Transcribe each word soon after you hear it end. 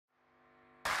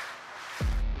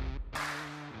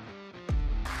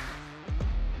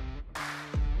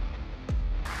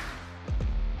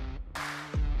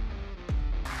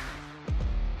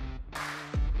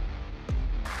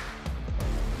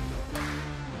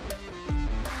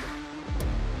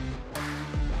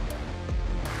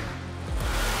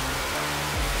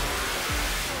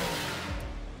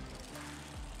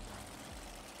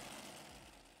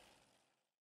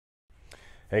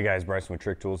Hey guys, Bryson with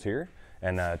Trick Tools here,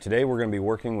 and today we're going to be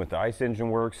working with the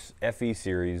Icengineworks FE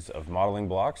series of modeling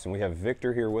blocks, and we have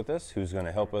Victor here with us who's going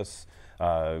to help us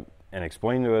and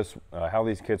explain to us how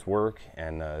these kits work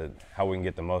and how we can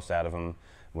get the most out of them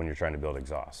when you're trying to build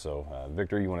exhaust. So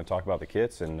Victor, you want to talk about the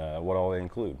kits and what all they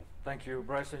include? Thank you,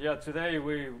 Bryson. Yeah, today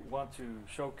we want to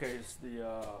showcase the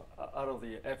out of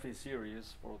the FE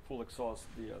series for full exhaust,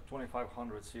 the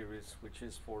 2500 series, which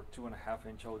is for 2.5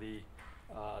 inch OD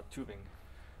tubing.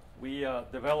 We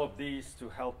developed these to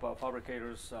help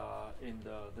fabricators in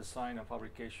the design and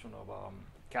fabrication of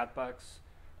cat packs,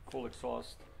 full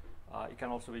exhaust. It can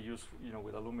also be used,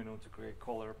 with aluminum to create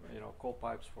cold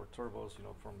pipes for turbos,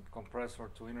 from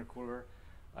compressor to intercooler,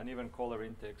 and even collar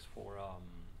intakes for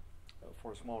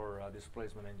smaller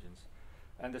displacement engines.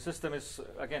 And the system is,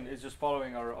 again, it's just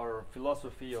following our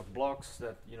philosophy of blocks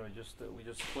that we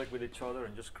just click with each other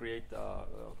and just create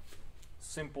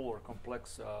simple or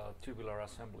complex tubular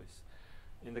assemblies.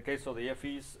 In the case of the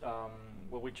FEs,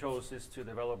 what we chose is to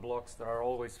develop blocks that are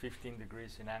always 15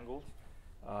 degrees in angle,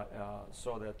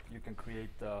 so that you can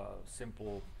create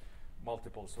simple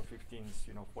multiples of 15s,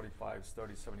 45s,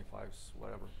 30s, 75s,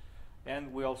 whatever.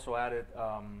 And we also added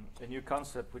a new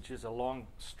concept, which is a long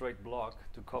straight block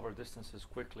to cover distances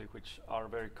quickly, which are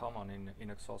very common in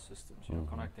exhaust systems,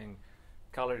 connecting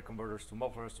catalytic converters to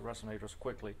mufflers to resonators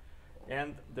quickly.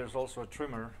 And there's also a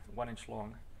trimmer, 1 inch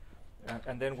long.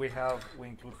 And then we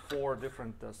include 4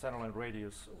 different centerline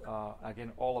radius,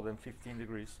 again, all of them 15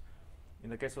 degrees. In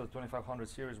the case of the 2500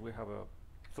 series, we have a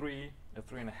 3, a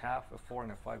 3.5, a 4,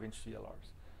 and a 5 inch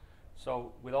CLRs.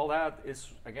 So with all that,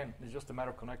 it's just a matter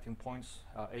of connecting points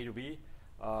A to B.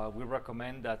 We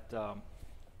recommend that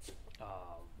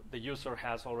the user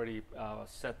has already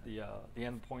set the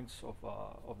end points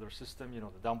of their system,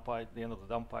 the downpipe, the end of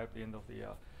the downpipe, the end of the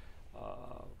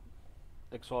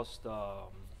exhaust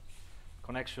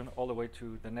connection all the way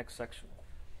to the next section.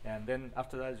 And then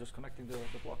after that is just connecting the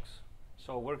blocks.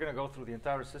 So we're going to go through the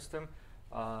entire system.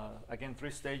 Again, 3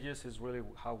 stages is really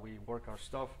how we work our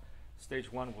stuff.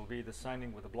 Stage 1 will be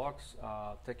designing with the blocks,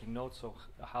 taking notes of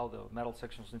how the metal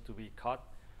sections need to be cut.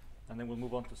 And then we'll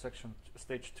move on to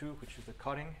stage 2, which is the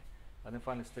cutting. And then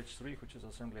finally stage 3, which is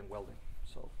assembly and welding.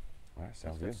 So all right,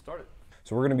 sounds good. Let's get started.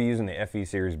 So we're going to be using the FE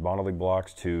series modeling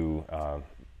blocks to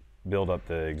build up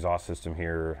the exhaust system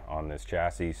here on this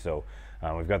chassis. So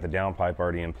we've got the downpipe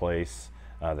already in place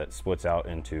that splits out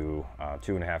into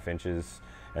 2.5 inches.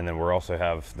 And then we'll also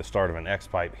have the start of an X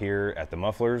pipe here at the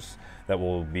mufflers that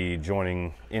will be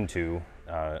joining into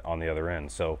on the other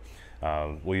end. So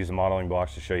we'll use the modeling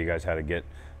blocks to show you guys how to get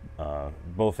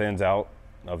both ends out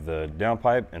of the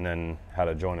downpipe and then how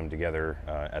to join them together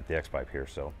at the X pipe here.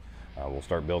 So we'll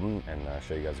start building and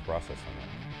show you guys the process on that.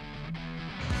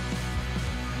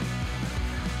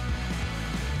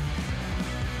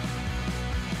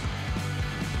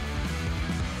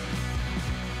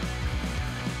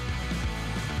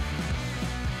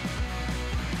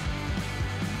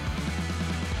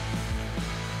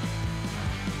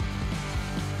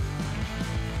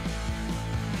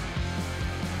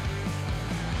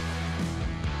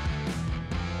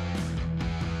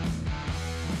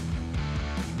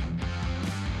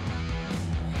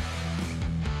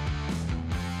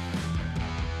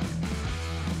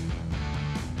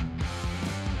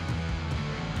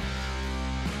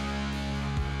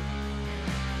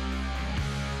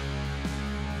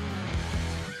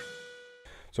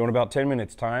 So in about 10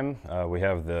 minutes time, we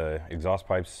have the exhaust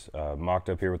pipes mocked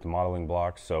up here with the modeling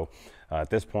blocks. So at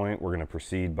this point, we're going to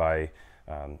proceed by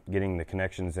getting the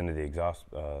connections into the exhaust,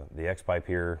 the X pipe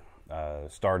here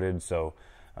started. So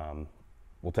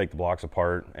we'll take the blocks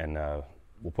apart and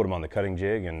we'll put them on the cutting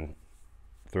jig and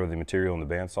throw the material in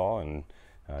the bandsaw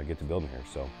and get to building here.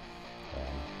 So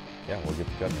yeah, we'll get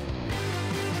to cutting.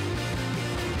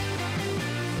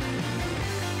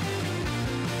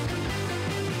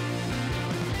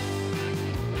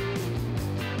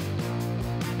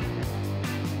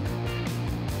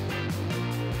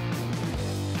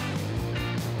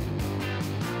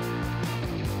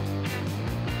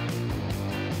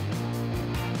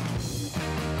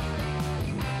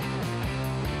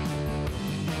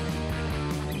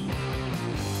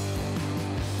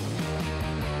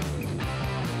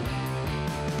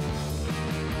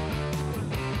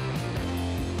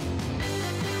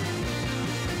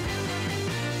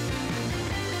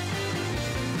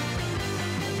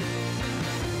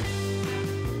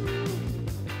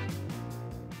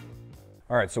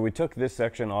 All right, so we took this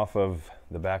section off of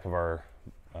the back of our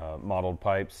modeled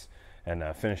pipes and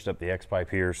finished up the X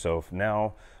pipe here. So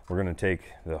now we're going to take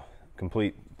the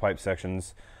complete pipe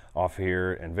sections off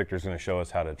here, and Victor's going to show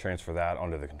us how to transfer that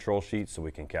onto the control sheet so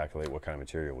we can calculate what kind of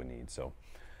material we need. So,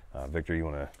 Victor, you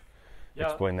want to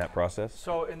explain that process?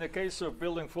 So in the case of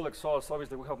building full exhaust,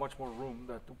 obviously we have much more room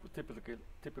that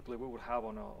typically we would have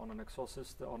on an exhaust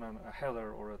system, on a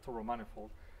header or a turbo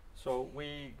manifold. So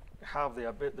we have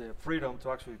the freedom to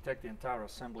actually take the entire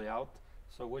assembly out.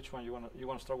 So which one you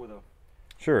want to start with?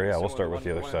 Sure, yeah, we'll start with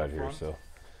the other side here. So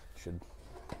should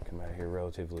come out of here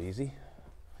relatively easy.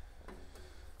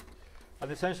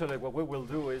 And essentially what we will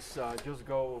do is just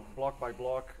go block by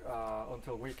block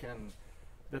until we can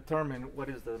determine what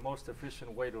is the most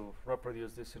efficient way to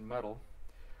reproduce this in metal.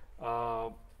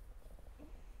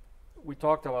 We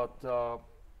talked about,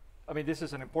 I mean, this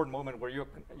is an important moment where you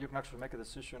can actually make a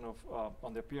decision of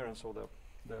on the appearance of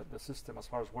the system as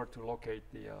far as where to locate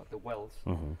the welds.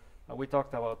 Mm-hmm. We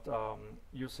talked about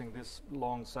using this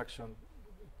long section,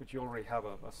 which you already have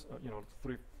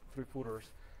three footers,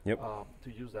 yep,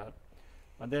 to use that.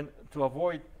 And then to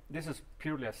avoid, this is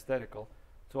purely aesthetical,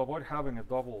 to avoid having a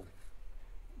double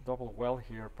weld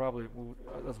here, probably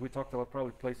as we talked about,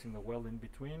 probably placing the weld in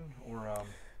between, or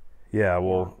yeah,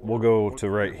 we'll go to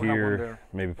right here,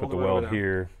 maybe put the weld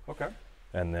here. Okay.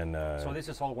 And then so this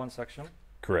is all one section.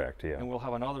 Correct. Yeah. And we'll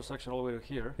have another section all the way to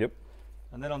here. Yep.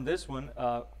 And then on this one,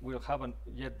 we'll have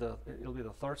it'll be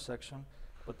the third section,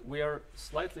 but we are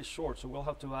slightly short, so we'll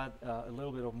have to add a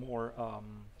little bit of more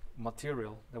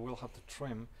material that we'll have to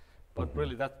trim, but mm-hmm,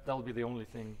 really that'll be the only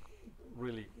thing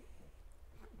really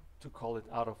to call it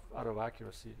out of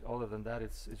accuracy. Other than that,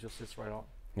 it just sits right on.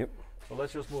 Yep. So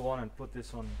let's just move on and put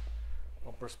this on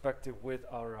perspective with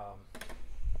our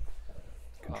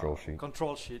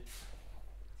control sheet.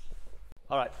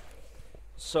 All right.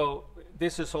 So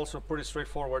this is also pretty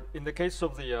straightforward. In the case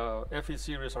of the FE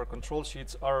series, our control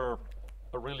sheets are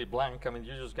really blank. I mean,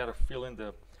 you just got to fill in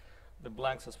the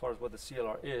blanks as far as what the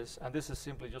CLR is, and this is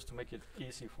simply just to make it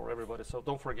easy for everybody. So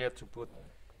don't forget to put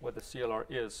what the CLR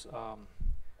is,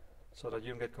 so that you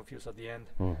don't get confused at the end.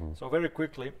 Mm-hmm. So very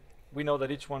quickly, we know that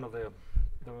each one of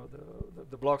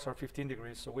the blocks are 15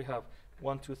 degrees. So we have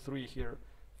 1, 2, 3 here,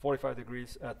 45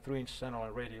 degrees at 3-inch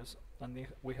centerline radius, and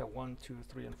we have 1, 2,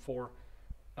 3, and 4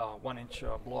 1-inch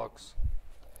blocks.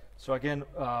 So again,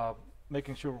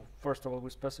 making sure first of all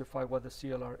we specify what the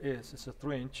CLR is. It's a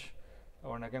 3-inch,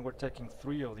 and again we're taking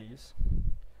 3 of these.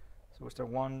 So we start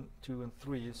 1, 2, and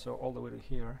 3, so all the way to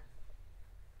here.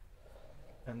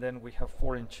 And then we have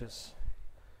 4 inches,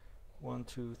 1,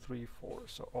 2, 3, 4,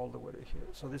 so all the way to here.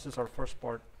 So this is our first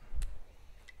part.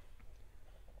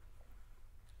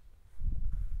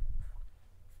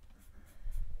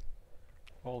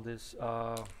 All this,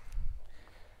 now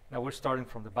we're starting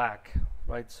from the back,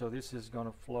 right? So this is going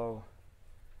to flow.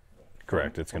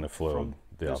 Correct, it's going to flow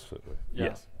the opposite way. Yeah,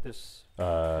 yes. This,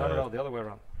 no, the other way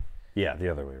around. Yeah, the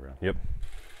other way around, yep.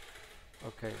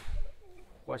 Okay.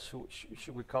 What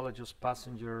should we call it? Just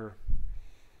passenger.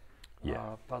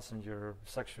 Yeah. Passenger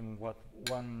section. What?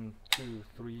 1, 2,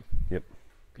 3. Yep.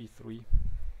 P3.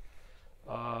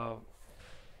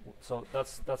 So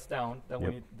that's down. Then we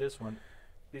need this one.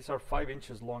 These are 5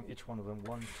 inches long, each one of them.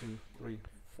 1, 2, 3,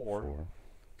 4.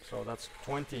 So that's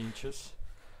 20 inches.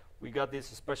 We got this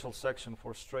special section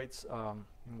for straights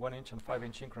in 1 inch and 5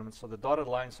 inch increments. So the dotted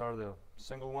lines are the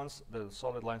single ones. The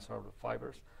solid lines are the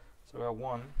fibers. So we have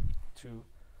 1, 2,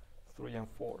 3, and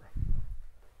 4.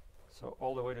 So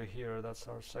all the way to here, that's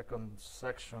our second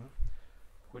section,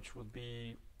 which would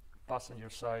be passenger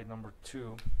side number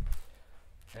 2.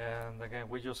 And again,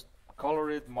 we just color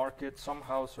it, mark it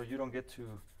somehow so you don't get to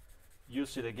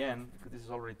use it again, because this is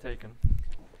already taken.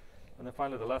 And then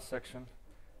finally the last section,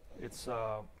 it's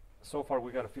so far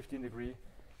we got a 15 degree,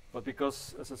 but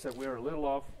because, as I said, we're a little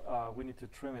off, we need to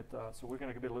trim it, so we're going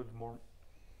to give it a little bit more.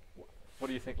 What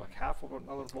do you think, like half of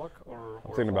another block? Or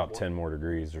I'm thinking about 10 more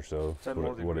degrees or so. 10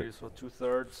 more degrees, so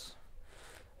 2/3.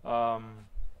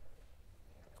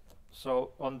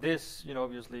 So on this,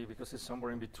 obviously, because it's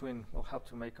somewhere in between, we'll have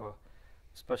to make a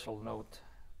special note,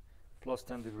 plus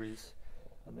 10 degrees.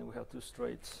 And then we have 2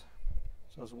 straights.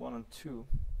 So that's 1 and 2.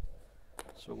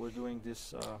 So we're doing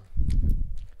this,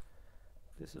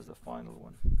 this is the final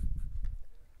one.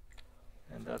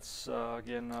 And that's,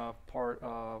 again,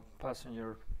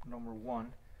 passenger number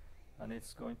 1. And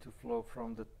it's going to flow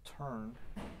from the turn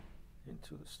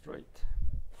into the straight.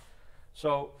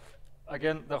 So,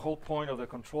 again, the whole point of the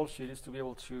control sheet is to be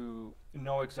able to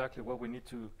know exactly what we need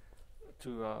to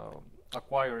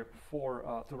acquire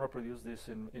for to reproduce this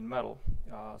in metal.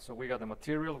 So we got the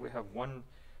material. We have 1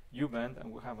 U-bend,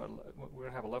 and we're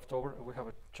gonna have a leftover. And we have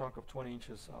a chunk of 20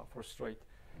 inches for straight,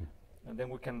 and then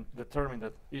we can determine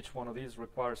that each one of these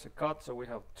requires a cut. So we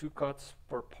have 2 cuts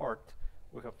per part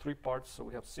We have 3 parts, so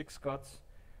we have 6 cuts,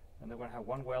 and then we're going to have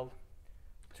 1 weld,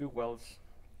 2 welds,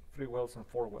 3 welds, and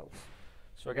 4 welds.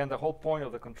 So again, the whole point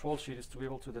of the control sheet is to be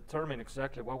able to determine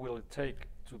exactly what will it take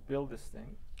to build this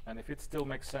thing, and if it still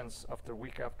makes sense after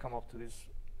we have come up to these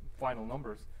final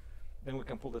numbers, then we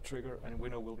can pull the trigger and we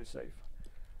know we'll be safe.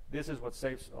 This is what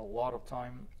saves a lot of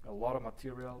time, a lot of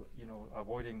material, you know,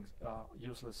 avoiding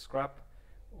useless scrap,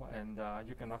 and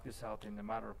you can knock this out in a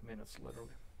matter of minutes, literally.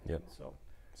 Yep. So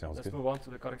Sounds let's good. move on to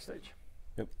the cutting stage.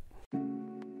 Yep.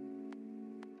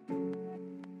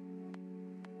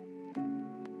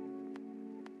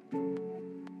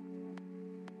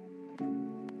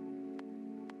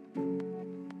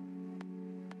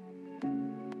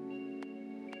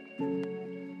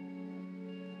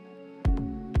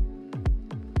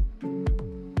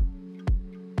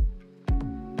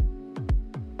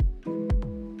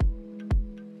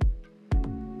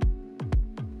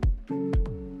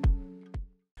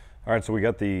 All right, so we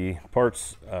got the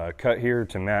parts cut here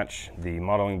to match the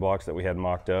modeling blocks that we had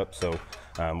mocked up. So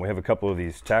we have a couple of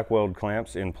these tack weld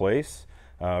clamps in place,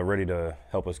 ready to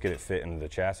help us get it fit into the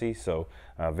chassis. So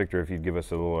Victor, if you'd give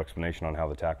us a little explanation on how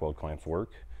the tack weld clamps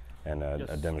work, and Yes.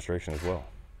 a demonstration as well.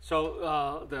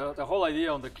 So the whole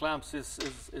idea on the clamps is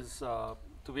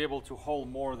to be able to hold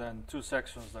more than 2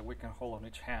 sections that we can hold on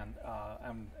each hand,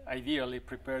 and ideally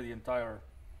prepare the entire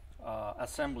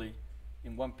assembly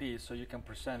in one piece, so you can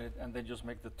present it and then just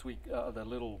make the tweak, the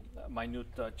little minute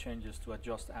changes to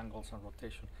adjust angles and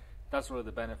rotation. That's really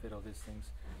the benefit of these things.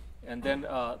 And then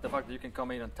the fact that you can come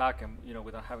in and tack them, you know,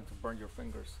 without having to burn your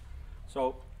fingers.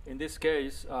 So in this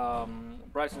case,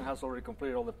 Bryson has already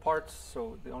completed all the parts,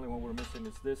 so the only one we're missing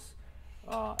is this,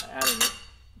 adding it.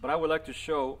 But I would like to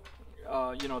show,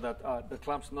 you know, that the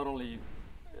clamps not only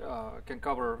can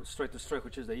cover straight to straight,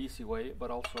 which is the easy way,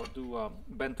 but also do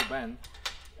bend to bend.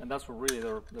 And that's where really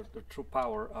their true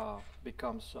power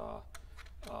becomes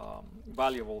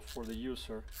valuable for the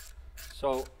user.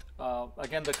 So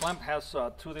again, the clamp has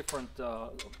 2 different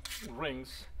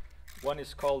rings. One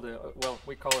is called well,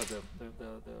 we call it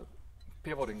the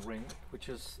pivoting ring, which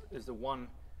is the one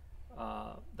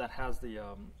that has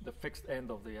the fixed end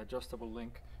of the adjustable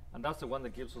link, and that's the one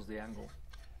that gives us the angle.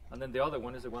 And then the other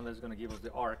one is the one that's going to give us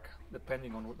the arc,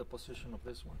 depending on the position of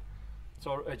this one.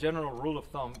 So a general rule of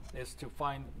thumb is to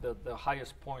find the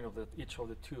highest point of each of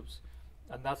the tubes,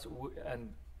 and and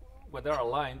when they're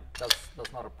aligned,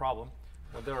 that's not a problem.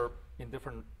 When they're in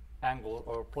different angles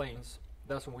or planes,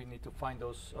 that's when we need to find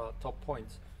those top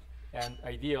points, and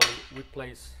ideally we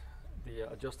place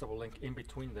the adjustable link in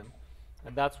between them,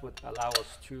 and that's what allows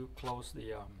us to close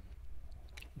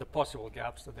the possible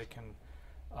gaps that they can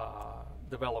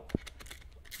develop,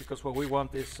 because what we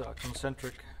want is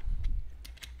concentric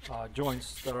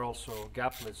joints that are also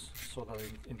gapless, so that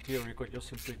in theory you could just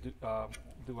simply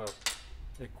do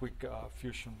a quick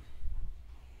fusion.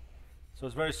 So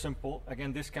it's very simple.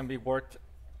 Again, this can be worked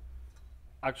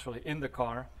actually in the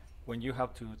car when you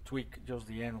have to tweak just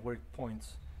the end where it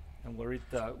points, and where it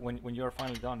when you're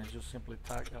finally done, it's just simply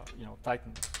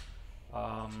tighten.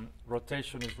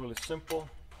 Rotation is really simple.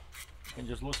 You can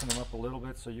just loosen them up a little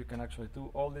bit, so you can actually do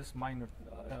all these minor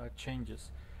changes.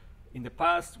 In the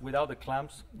past, without the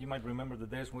clamps, you might remember the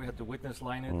days when we had to witness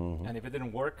line it, and if it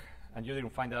didn't work, and you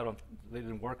didn't find out they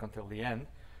didn't work until the end,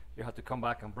 you had to come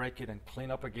back and break it and clean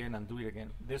up again and do it again.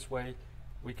 This way,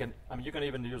 we can, I mean, you can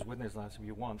even use witness lines if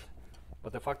you want,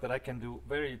 but the fact that I can do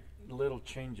very little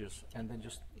changes and then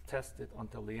just test it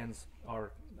until the ends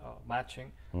are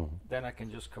matching, then I can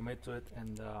just commit to it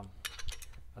and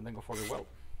then go for the weld.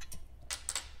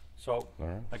 So,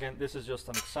 again, this is just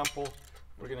an example.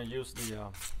 We're going to use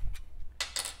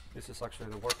this is actually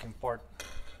the working part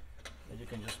that you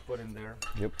can just put in there.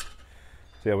 Yep.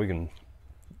 So yeah, we can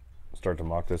start to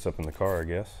mock this up in the car, I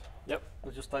guess. Yep.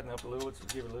 We'll just tighten it up a little bit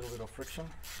to give it a little bit of friction.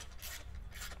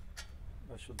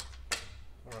 That should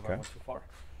not go too far.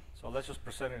 So let's just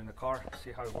present it in the car and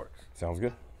see how it works. Sounds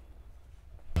good.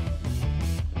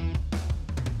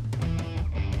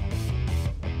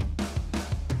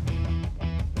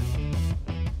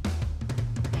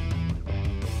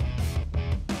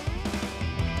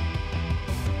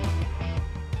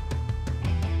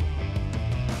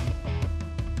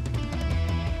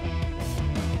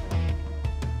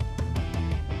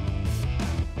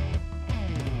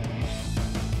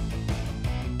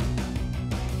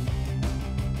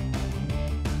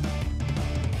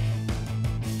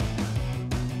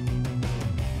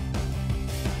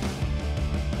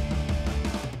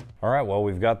 All right, well,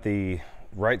 we've got the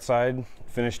right side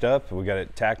finished up. We got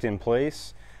it tacked in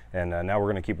place, and now we're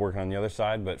going to keep working on the other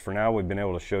side. But for now, we've been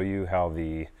able to show you how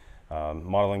the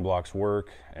modeling blocks work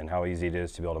and how easy it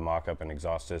is to be able to mock up an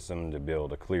exhaust system, to be able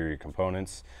to clear your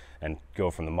components and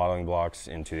go from the modeling blocks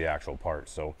into the actual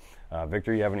parts. So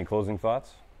Victor, you have any closing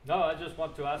thoughts? No, I just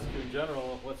want to ask you in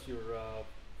general, what's your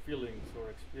feelings or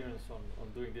experience on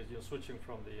doing this? Switching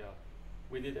from the,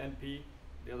 we did NP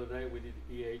the other day, we did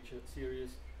EH series,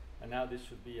 and now this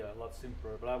should be a lot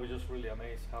simpler. But I was just really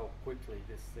amazed how quickly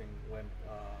this thing went.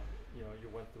 You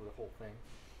went through the whole thing,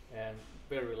 and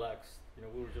very relaxed.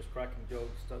 We were just cracking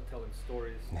jokes, telling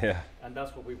stories. Yeah. And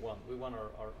that's what we want. We want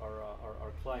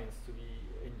our clients to be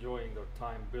enjoying their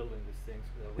time building these things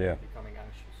without really becoming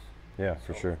anxious. Yeah,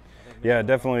 for sure. Yeah, it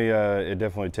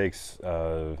definitely takes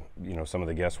some of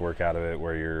the guesswork out of it,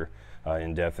 where you're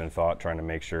in depth in thought, trying to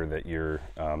make sure that you're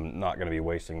not going to be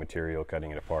wasting material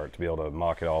cutting it apart. To be able to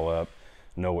mock it all up,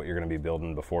 know what you're going to be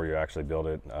building before you actually build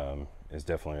it, is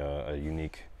definitely a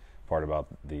unique part about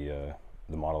the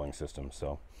modeling system.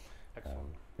 So,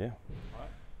 yeah.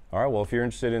 All right. Well, if you're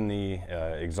interested in the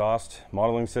exhaust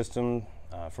modeling system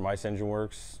from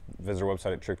Icengineworks, visit our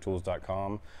website at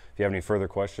Trick-Tools.com. If you have any further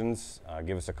questions,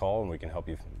 give us a call and we can help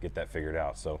you get that figured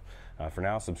out. So for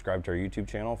now, subscribe to our YouTube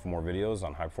channel for more videos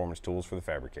on high performance tools for the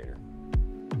fabricator.